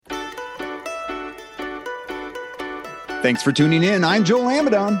Thanks for tuning in. I'm Joel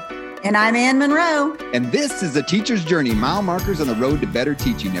Amadon. And I'm Ann Monroe. And this is The Teacher's Journey, Mile Markers on the Road to Better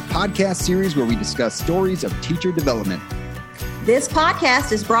Teaching, a podcast series where we discuss stories of teacher development. This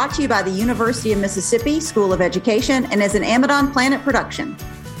podcast is brought to you by the University of Mississippi School of Education and is an Amadon Planet production.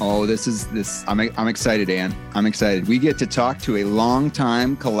 Oh, I'm excited, Ann. I'm excited. We get to talk to a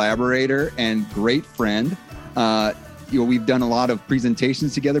longtime collaborator and great friend. We've done a lot of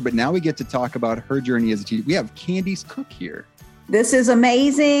presentations together, but now we get to talk about her journey as a teacher. We have Candice Cook here. This is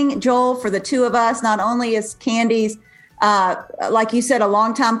amazing, Joel, for the two of us. Not only is Candice, like you said, a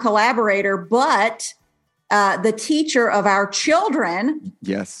longtime collaborator, but the teacher of our children.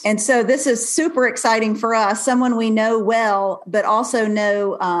 Yes. And so this is super exciting for us, someone we know well, but also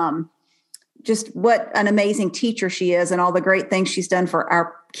know just what an amazing teacher she is and all the great things she's done for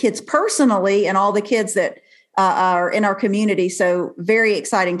our kids personally and all the kids that are in our community. So very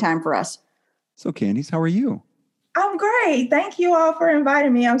exciting time for us. So Candice, how are you? I'm great. Thank you all for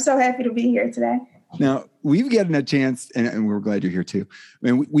inviting me. I'm so happy to be here today. Now, we've gotten a chance, and we're glad you're here too.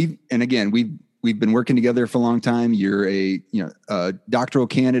 I mean, we've been working together for a long time. You're a doctoral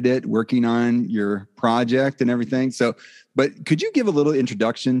candidate working on your project and everything. So, but could you give a little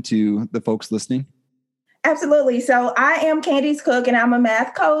introduction to the folks listening? Absolutely. So I am Candice Cook, and I'm a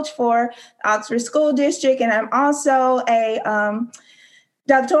math coach for Oxford School District, and I'm also a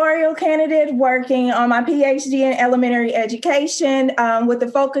doctoral candidate working on my PhD in elementary education with the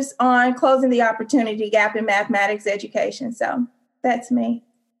focus on closing the opportunity gap in mathematics education. So that's me.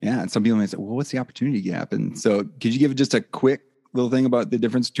 Yeah. And some people may say, well, what's the opportunity gap? And so could you give just a quick little thing about the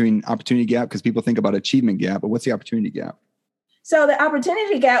difference between opportunity gap? Because people think about achievement gap, but what's the opportunity gap? So the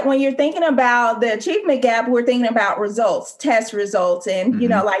opportunity gap, when you're thinking about the achievement gap, we're thinking about results, test results, and,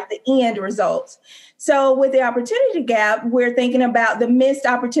 like the end results. So with the opportunity gap, we're thinking about the missed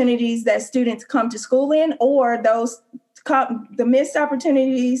opportunities that students come to school in, or the missed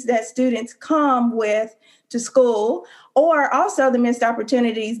opportunities that students come with to school, or also the missed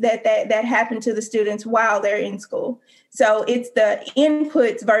opportunities that happen to the students while they're in school. So it's the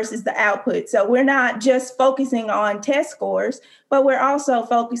inputs versus the output. So we're not just focusing on test scores, but we're also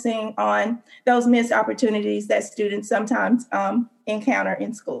focusing on those missed opportunities that students sometimes encounter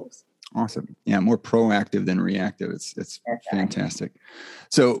in schools. Awesome. Yeah, more proactive than reactive. It's fantastic. Right.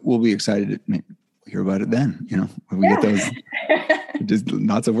 So we'll be excited to hear about it then, when we get those. Just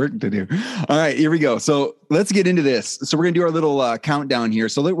lots of work to do. All right, here we go. So let's get into this. So we're going to do our little countdown here.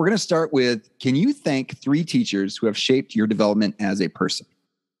 So we're going to start with, can you thank 3 teachers who have shaped your development as a person?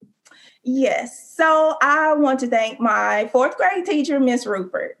 Yes. So I want to thank my 4th grade teacher, Miss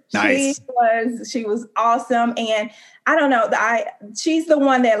Rupert. Nice. She was awesome. And I don't know, she's the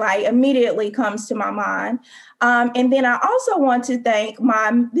one that immediately comes to my mind. And then I also want to thank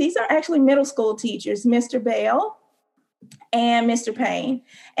these are actually middle school teachers, Mr. Bell and Mr. Payne.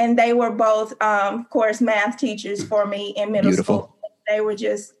 And they were both, of course, math teachers for me in middle school. They were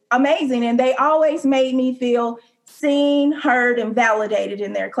just amazing. And they always made me feel seen, heard, and validated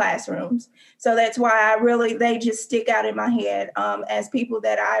in their classrooms. So that's why they just stick out in my head as people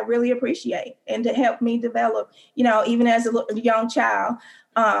that I really appreciate, and to help me develop, even as a young child,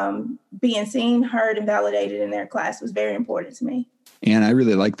 being seen, heard, and validated in their class was very important to me. And I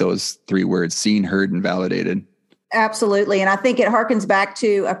really like those 3 words, seen, heard, and validated. Absolutely. And I think it harkens back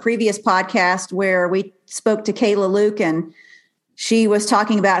to a previous podcast where we spoke to Kayla Luke, and she was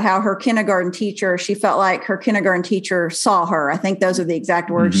talking about how her kindergarten teacher, she felt like her kindergarten teacher saw her. I think those are the exact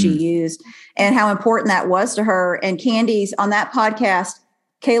words she used, and how important that was to her. And Candice, on that podcast,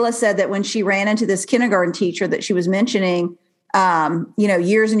 Kayla said that when she ran into this kindergarten teacher that she was mentioning,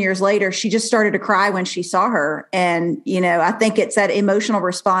 years and years later, she just started to cry when she saw her. And, I think it's that emotional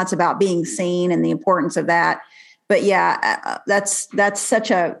response about being seen and the importance of that. But yeah, that's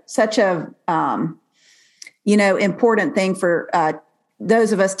such a important thing for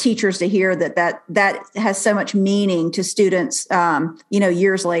those of us teachers to hear that has so much meaning to students,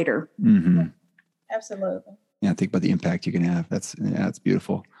 years later. Mm-hmm. Absolutely. Yeah, think about the impact you can have. That's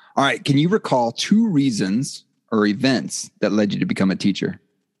beautiful. All right, can you recall 2 reasons or events that led you to become a teacher?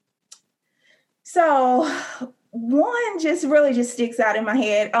 So one just sticks out in my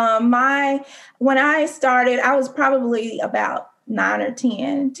head. When I started, I was probably about 9 or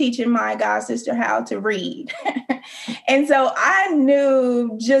 10, teaching my god sister how to read. And so I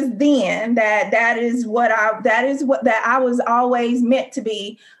knew just then that I was always meant to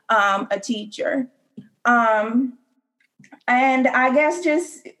be a teacher. And I guess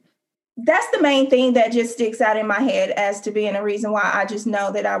that's the main thing that just sticks out in my head as to being a reason why I just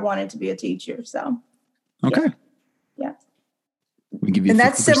know that I wanted to be a teacher. So, okay. Yeah. We give you, and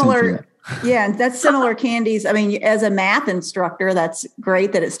that's similar. Yeah, and that's similar, Candice. I mean, as a math instructor, that's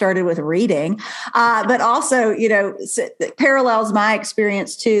great that it started with reading, but also, it parallels my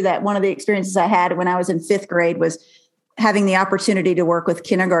experience too. That one of the experiences I had when I was in 5th grade was having the opportunity to work with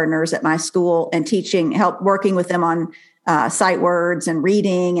kindergartners at my school and working with them on sight words and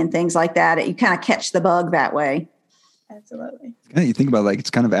reading and things like that. You kind of catch the bug that way. Absolutely. You think about it's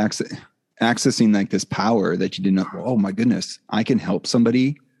kind of accessing like this power that you didn't know. Oh my goodness, I can help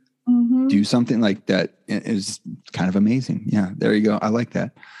somebody do something like that. Is kind of amazing. Yeah, there you go. I like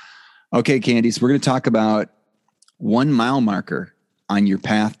that. Okay, Candice, we're going to talk about 1 mile marker on your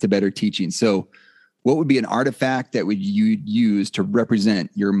path to better teaching. So what would be an artifact that you use to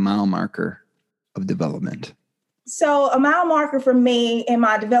represent your mile marker of development? So a mile marker for me in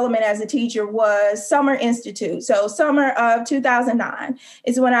my development as a teacher was Summer Institute. So summer of 2009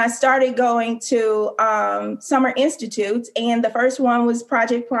 is when I started going to Summer Institutes. And the first one was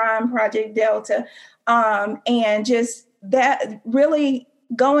Project Prime, Project Delta. And just that really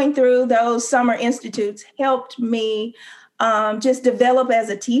going through those Summer Institutes helped me just develop as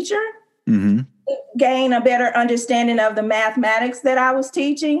a teacher, gain a better understanding of the mathematics that I was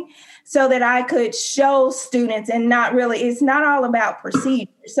teaching, so that I could show students and it's not all about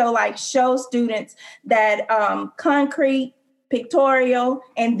procedure. So show students that concrete, pictorial,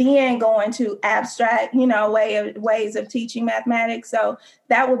 and then go into abstract, ways of teaching mathematics. So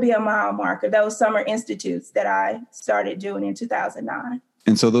that would be a mile marker, those Summer Institutes that I started doing in 2009.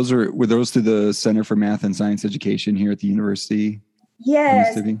 And so were those through the Center for Math and Science Education here at the university?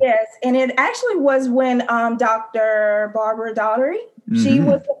 Yes. And it actually was when Dr. Barbara Daugherty, she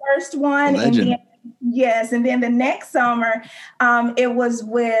was the first one. And then the next summer, it was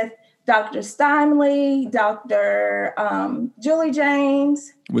with Dr. Steinley, Dr. Julie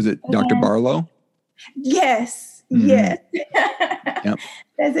James. Was it Dr. Barlow? Yes. Yes. Yep.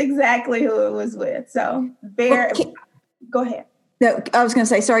 That's exactly who it was with. So go ahead. No, I was going to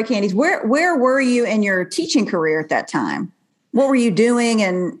say, sorry, Candice, where were you in your teaching career at that time? What were you doing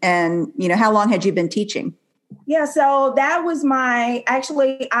and how long had you been teaching? Yeah, so that was I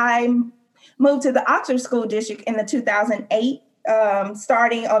moved to the Oxford School District in the 2008,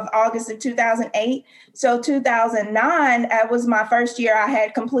 starting of August of 2008. So 2009 was my first year I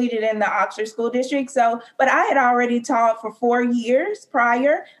had completed in the Oxford School District. But I had already taught for 4 years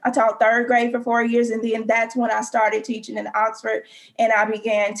prior. I taught 3rd grade for 4 years. And then that's when I started teaching in Oxford. And I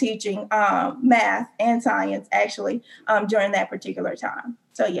began teaching math and science actually during that particular time.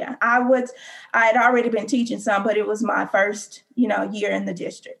 So yeah, I had already been teaching some, but it was my first, year in the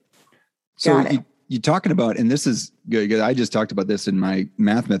district. So you're talking about, and this is good. I just talked about this in my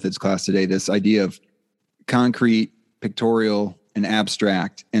math methods class today, this idea of concrete, pictorial, and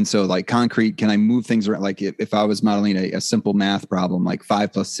abstract. And so concrete, can I move things around? If I was modeling a simple math problem,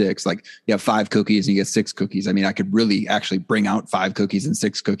 5 + 6, you have 5 cookies and you get 6 cookies. I mean, I could really actually bring out 5 cookies and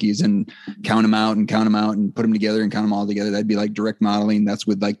 6 cookies and count them out and put them together and count them all together. That'd be direct modeling. That's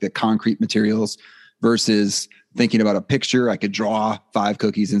with the concrete materials versus thinking about a picture. I could draw 5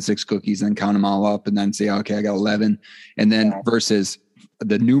 cookies and 6 cookies and count them all up and then say, okay, I got 11. And then versus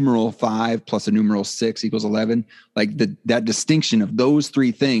the numeral 5 plus a numeral 6 equals 11. That distinction of those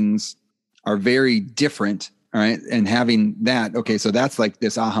 3 things are very different. All right. And having that, okay, so that's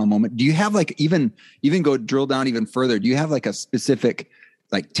this aha moment. Do you have even go drill down even further? Do you have a specific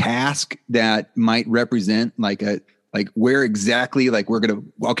task that might represent where exactly we're going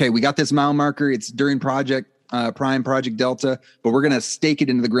to, okay, we got this mile marker. It's during Project Prime, Project Delta, but we're going to stake it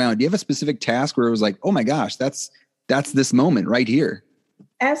into the ground. Do you have a specific task where it was oh my gosh, that's this moment right here?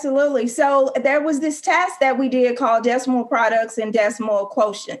 Absolutely. So there was this task that we did called decimal products and decimal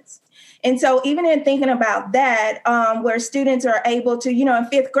quotients. And so even in thinking about that, where students are able to, in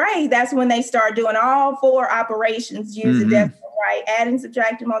 5th grade, that's when they start doing all 4 operations using decimal, right? Adding,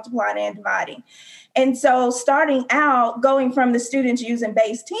 subtracting, multiplying, and dividing. And so starting out, going from the students using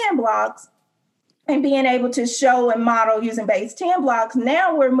base 10 blocks and being able to show and model using base 10 blocks,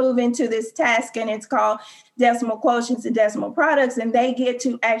 now we're moving to this task, and it's called decimal quotients and decimal products, and they get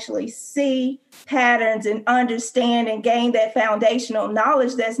to actually see patterns and understand and gain that foundational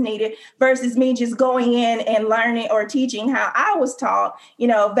knowledge that's needed versus me just going in and learning or teaching how I was taught,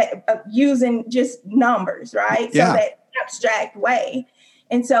 using just numbers, right? Yeah. So that abstract way.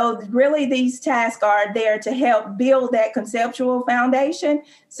 And so really these tasks are there to help build that conceptual foundation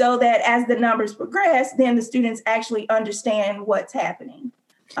so that as the numbers progress, then the students actually understand what's happening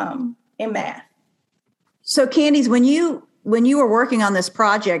in math. So Candice, when you were working on this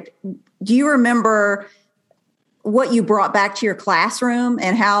project, do you remember what you brought back to your classroom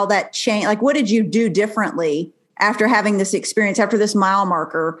and how that changed? What did you do differently after having this experience, after this mile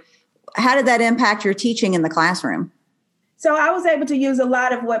marker? how did that impact your teaching in the classroom? So I was able to use a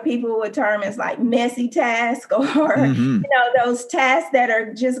lot of what people would term as like messy tasks or, those tasks that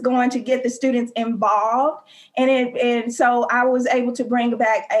are just going to get the students involved. And so I was able to bring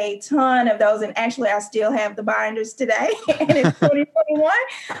back a ton of those. And actually, I still have the binders today and it's 2021,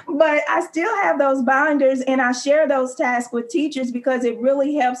 but I still have those binders and I share those tasks with teachers because it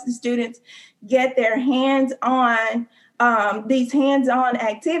really helps the students get their hands on these hands-on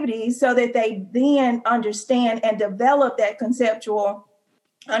activities so that they then understand and develop that conceptual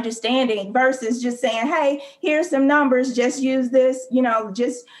understanding versus just saying, hey, here's some numbers, just use this,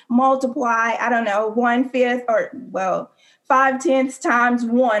 just multiply, 1/5 or 5/10 times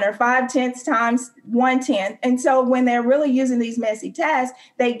 1 or 5/10 times 1/10. And so when they're really using these messy tasks,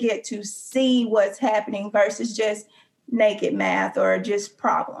 they get to see what's happening versus just naked math or just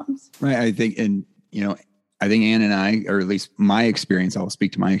problems. Right. I think Ann and I, or at least my experience, I'll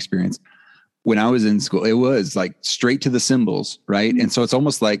speak to my experience. When I was in school, it was like straight to the symbols, right? And so it's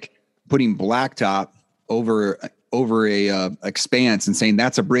almost like putting blacktop over a expanse and saying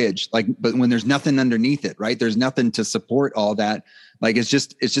that's a bridge. But when there's nothing underneath it, right? There's nothing to support all that. Like it's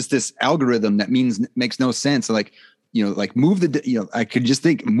just this algorithm that makes no sense. Like move I could just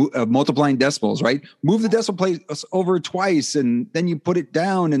think of multiplying decimals, right? Move the decimal place over twice, and then you put it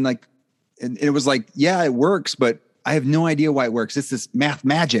down, and it was like, yeah, it works, but I have no idea why it works. It's this math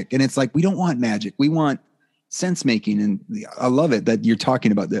magic. And it's like, we don't want magic. We want sense making. And I love it that you're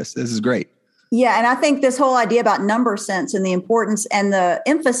talking about this. This is great. Yeah. And I think this whole idea about number sense and the importance and the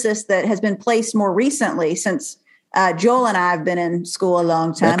emphasis that has been placed more recently since Joel and I have been in school a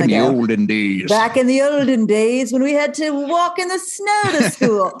long time ago. Back in the olden days when we had to walk in the snow to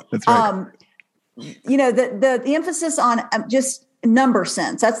school. That's right. The emphasis on just number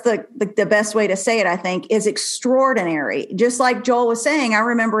sense, that's the best way to say it, I think, is extraordinary. Just like Joel was saying, I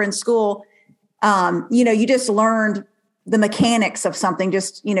remember in school, you just learned the mechanics of something,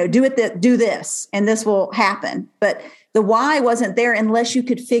 just, do this and this will happen. But the why wasn't there unless you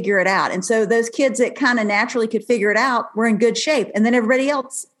could figure it out. And so those kids that kind of naturally could figure it out were in good shape. And then everybody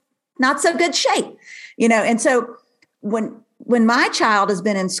else, not so good shape, And so when my child has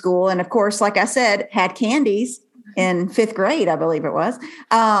been in school, and of course, like I said, had candies in 5th grade, I believe it was,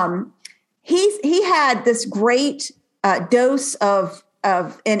 he had this great dose of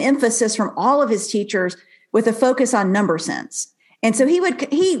an emphasis from all of his teachers with a focus on number sense. And so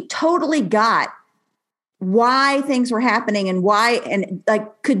he totally got why things were happening and why, and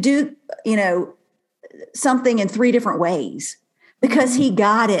could do, something in 3 different ways because he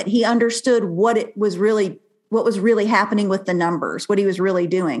got it. He understood what was really happening with the numbers, what he was really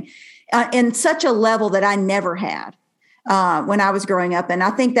doing. In such a level that I never had when I was growing up. And I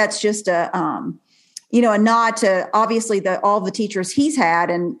think that's just a nod to obviously all the teachers he's had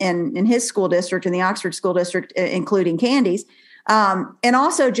in his school district, in the Oxford School District, including Candy's. And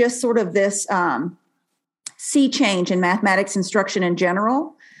also just sort of this sea change in mathematics instruction in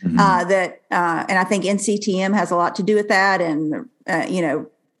general, and I think NCTM has a lot to do with that. And, the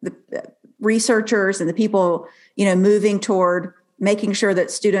researchers and the people, moving toward making sure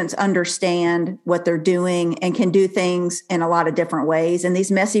that students understand what they're doing and can do things in a lot of different ways. And these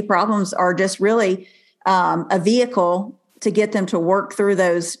messy problems are just really a vehicle to get them to work through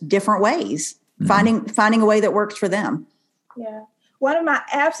those different ways, finding a way that works for them. Yeah. One of my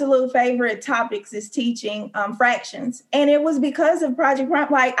absolute favorite topics is teaching fractions. And it was because of Project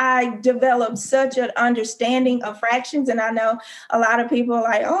Prompt, I developed such an understanding of fractions. And I know a lot of people are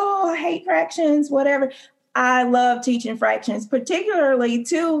like, oh, I hate fractions, whatever. I love teaching fractions, particularly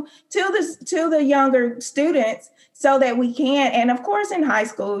to the younger students, so that we can. And of course, in high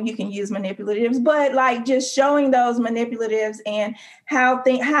school, you can use manipulatives, but just showing those manipulatives and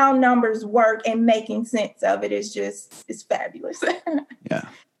how numbers work and making sense of it is fabulous. Yeah,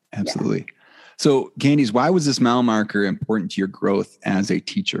 absolutely. Yeah. So, Candice, why was this mile marker important to your growth as a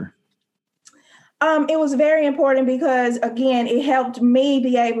teacher? It was very important because, again, it helped me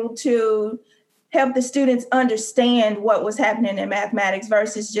be able to help the students understand what was happening in mathematics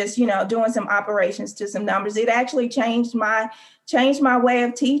versus just, doing some operations to some numbers. It actually changed my way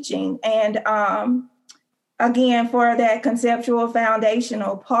of teaching. And again, for that conceptual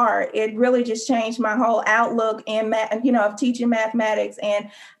foundational part, it really just changed my whole outlook in of teaching mathematics. And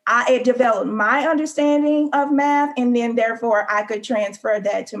it developed my understanding of math, and then therefore I could transfer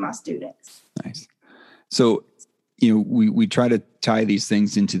that to my students. Nice. So, we try to tie these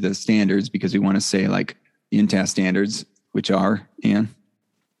things into the standards because we want to say the INTAS standards, which are, Ann?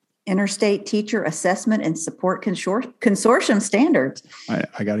 Interstate Teacher Assessment and Support Consortium Standards. I'm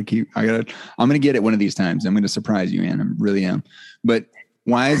going to get it one of these times. I'm going to surprise you, Ann. I really am. But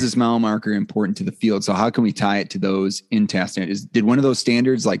why is this mile marker important to the field? So how can we tie it to those in-task standards? Did one of those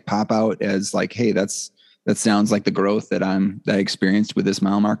standards like pop out as like, hey, that sounds like the growth that I experienced with this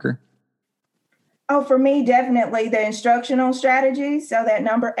mile marker? Oh, for me, definitely the instructional strategy. So that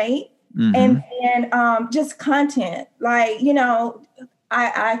number 8, and then just content. Like,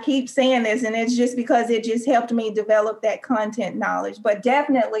 I keep saying this, and it's just because it just helped me develop that content knowledge. But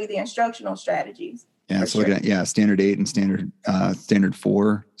definitely the instructional strategies. Yeah, so looking at standard 8 and standard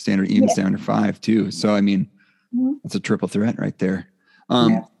 4, standard 5 too. So I mean, that's a triple threat right there.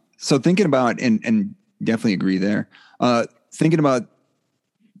 So thinking about and definitely agree there. Thinking about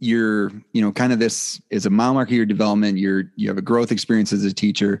your, kind of this is a mile marker, your development, you have a growth experience as a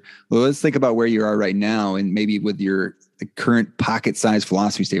teacher. Well, let's think about where you are right now and maybe with your current pocket-sized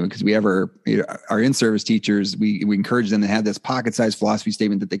philosophy statement, because we have our in-service teachers, we encourage them to have this pocket-sized philosophy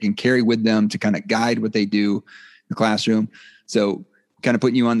statement that they can carry with them to kind of guide what they do in the classroom. So kind of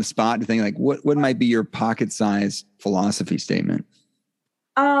putting you on the spot to think like, what might be your pocket-sized philosophy statement?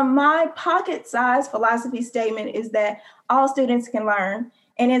 My pocket-sized philosophy statement is that all students can learn.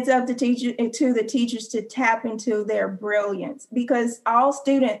 And it's up to the teachers to tap into their brilliance, because all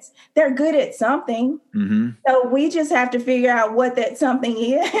students, they're good at something. So we just have to figure out what that something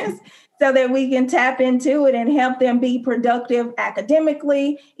is so that we can tap into it and help them be productive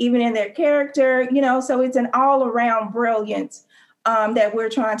academically, even in their character, so it's an all around brilliance that we're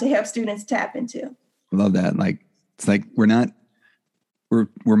trying to help students tap into. I love that. Like, it's like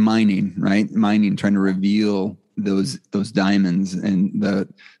we're mining, right? Mining, trying to reveal those diamonds and the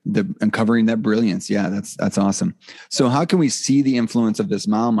uncovering that brilliance. Yeah, that's awesome. So how can we see the influence of this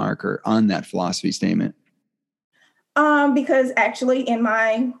mile marker on that philosophy statement? Because actually in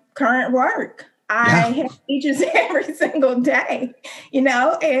my current work, I have teachers every single day,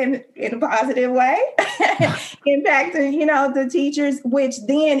 and in a positive way, impacting, the teachers, which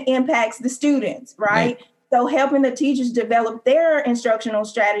then impacts the students, right? So helping the teachers develop their instructional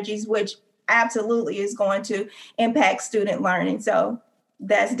strategies, which absolutely is going to impact student learning. So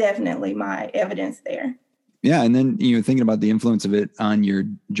that's definitely my evidence there. Yeah. And then, thinking about the influence of it on your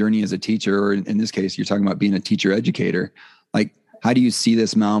journey as a teacher, or in this case, you're talking about being a teacher educator. Like, how do you see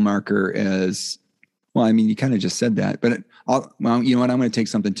this mile marker as, well, I mean, you kind of just said that, but you know what, I'm going to take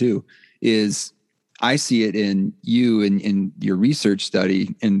something too, is I see it in you and in your research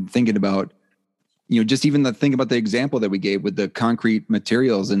study and thinking about, just even think about the example that we gave with the concrete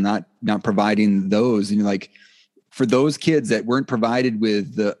materials and not providing those, like for those kids that weren't provided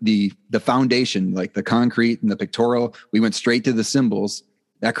with the foundation, like the concrete and the pictorial, we went straight to the symbols.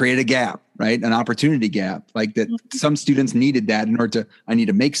 That created a gap, right? An opportunity gap, like that some students needed that in order I need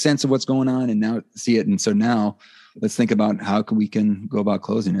to make sense of what's going on and now see it. And so now let's think about how we can go about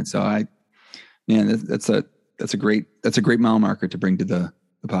closing it. So that's a great mile marker to bring to the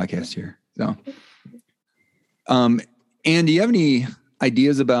podcast here. So, Anne, do you have any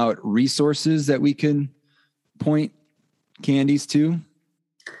ideas about resources that we can point Candice to?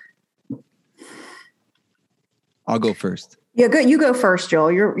 I'll go first. Yeah, good. You go first,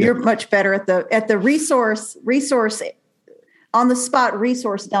 Joel. You're much better at the resource on the spot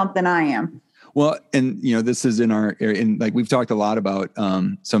resource dump than I am. Well, and this is in our area, and like we've talked a lot about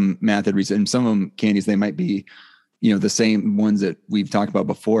some method research, and some of them, Candice, they might be, the same ones that we've talked about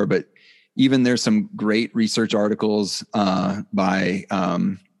before, but even there's some great research articles by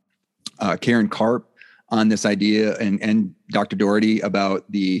Karen Karp on this idea and Dr. Doherty about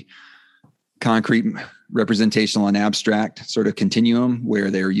the concrete representational and abstract sort of continuum,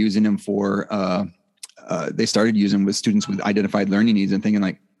 where they're using them for, they started using them with students with identified learning needs and thinking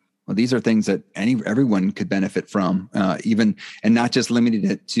like, well, these are things that everyone could benefit from, even, and not just limited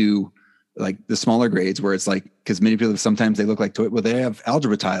it to like the smaller grades where it's like, because many people sometimes they look like well, they have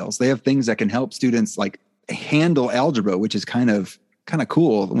algebra tiles. They have things that can help students like handle algebra, which is kind of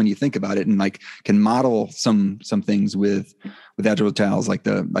cool when you think about it, and like can model some things with algebra tiles, like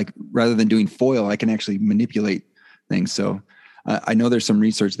rather than doing FOIL, I can actually manipulate things. So I know there's some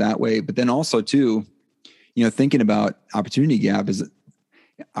research that way, but then also too, thinking about opportunity gap is,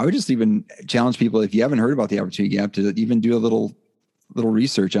 I would just even challenge people, if you haven't heard about the opportunity gap, to even do a little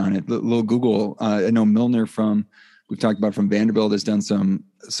research on it, a little Google. I know Milner we've talked about from Vanderbilt has done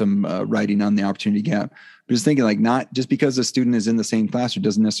some writing on the opportunity gap. But just thinking like, not just because a student is in the same classroom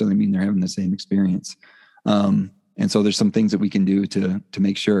doesn't necessarily mean they're having the same experience. And so there's some things that we can do to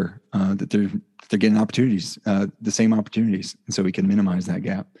make sure that they're getting opportunities, the same opportunities. And so we can minimize that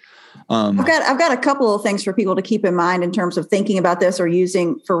gap. I've got a couple of things for people to keep in mind in terms of thinking about this or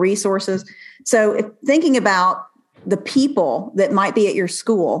using for resources. So if thinking about the people that might be at your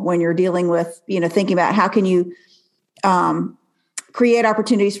school when you're dealing with, thinking about how can you create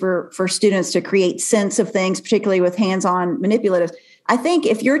opportunities for students to create sense of things, particularly with hands-on manipulatives. I think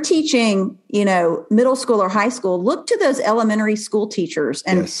if you're teaching, middle school or high school, look to those elementary school teachers.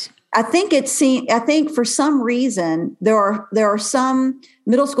 And yes. I think for some reason there are some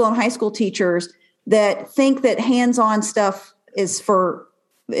middle school and high school teachers that think that hands-on stuff is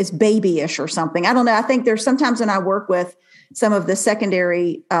babyish or something. I don't know. I think there's sometimes when I work with some of the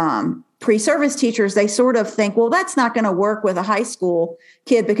secondary pre-service teachers, they sort of think, well, that's not going to work with a high school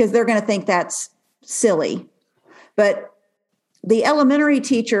kid because they're going to think that's silly. But the elementary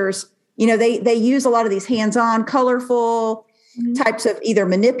teachers, they use a lot of these hands-on, colorful types of either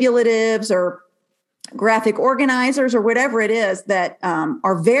manipulatives or graphic organizers or whatever it is that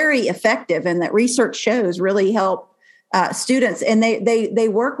are very effective and that research shows really help students. And they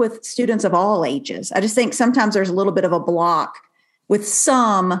work with students of all ages. I just think sometimes there's a little bit of a block with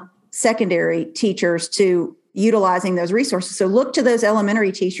some secondary teachers to utilizing those resources. So look to those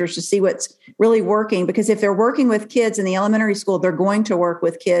elementary teachers to see what's really working, because if they're working with kids in the elementary school, they're going to work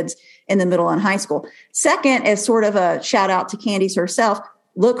with kids in the middle and high school. Second, as sort of a shout out to Candice herself,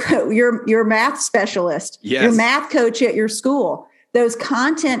 look, your math specialist, yes. Your math coach at your school, those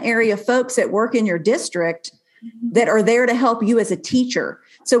content area folks that work in your district that are there to help you as a teacher.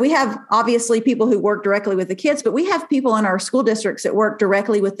 So we have obviously people who work directly with the kids, but we have people in our school districts that work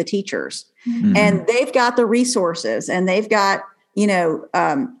directly with the teachers, and they've got the resources and they've got,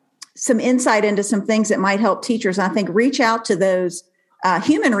 some insight into some things that might help teachers. And I think reach out to those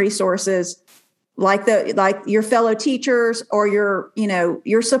human resources like your fellow teachers or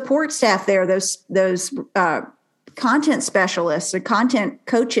your support staff there, those content specialists or content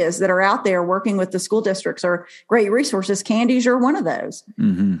coaches that are out there working with the school districts are great resources. Candice, you're one of those.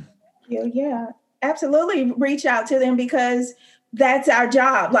 Mm-hmm. Yeah, absolutely. Reach out to them because that's our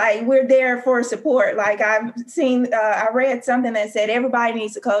job. Like, we're there for support. Like, I've seen, I read something that said everybody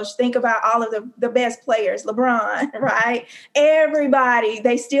needs a coach. Think about all of the best players, LeBron, right? Everybody,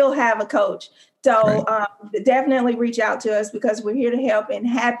 they still have a coach. So right. Definitely reach out to us because we're here to help and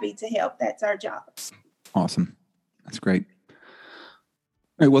happy to help. That's our job. Awesome. That's great. All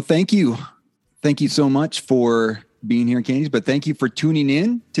right. Well, thank you. Thank you so much for being here, Candice, but thank you for tuning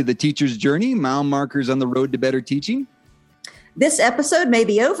in to The Teacher's Journey, mile markers on the road to better teaching. This episode may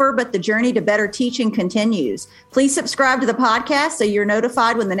be over, but the journey to better teaching continues. Please subscribe to the podcast so you're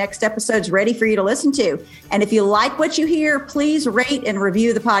notified when the next episode's ready for you to listen to. And if you like what you hear, please rate and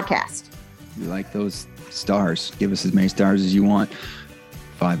review the podcast. If you like those stars, give us as many stars as you want.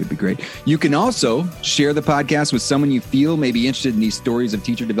 5 would be great. You can also share the podcast with someone you feel may be interested in these stories of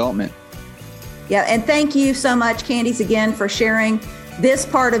teacher development. Yeah, and thank you so much, Candice, again, for sharing this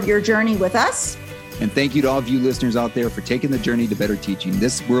part of your journey with us. And thank you to all of you listeners out there for taking the journey to better teaching.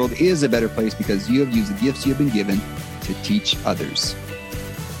 This world is a better place because you have used the gifts you have been given to teach others.